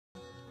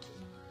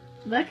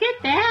Look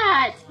at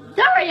that.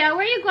 Daria, where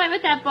are you going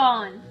with that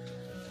bone?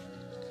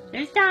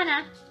 There's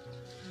Donna.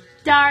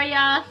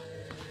 Daria,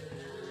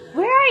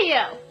 where are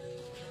you?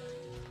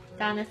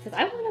 Donna says,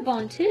 I want a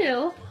bone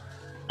too.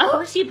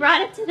 Oh, she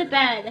brought it to the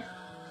bed.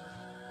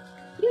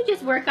 You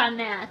just work on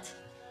that.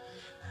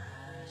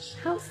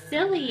 How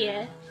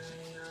silly.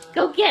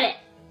 Go get it.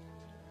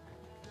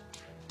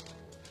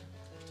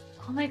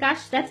 Oh my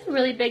gosh, that's a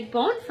really big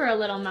bone for a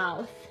little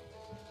mouth.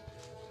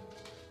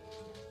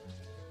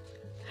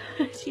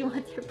 She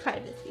wants her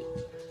privacy.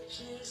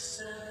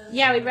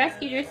 Yeah, we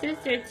rescued your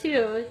sister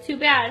too. Too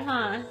bad,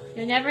 huh?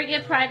 You'll never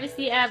get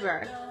privacy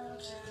ever.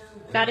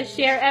 Gotta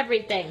share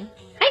everything.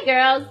 Hi,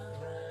 girls.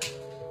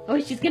 Oh,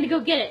 she's gonna go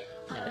get it.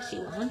 No, she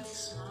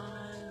won't.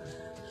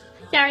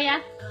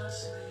 Daria,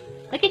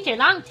 look at your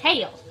long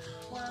tail.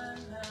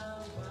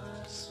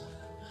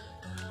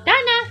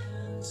 Donna!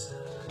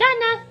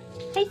 Donna!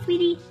 Hi,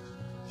 sweetie.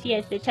 She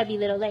has the chubby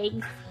little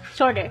legs.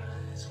 Shorter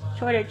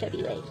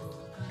chubby legs.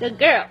 Good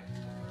girl.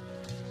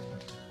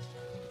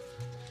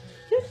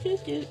 Doot,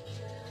 doot, doot.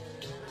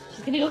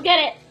 She's gonna go get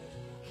it.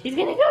 She's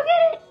gonna go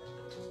get it.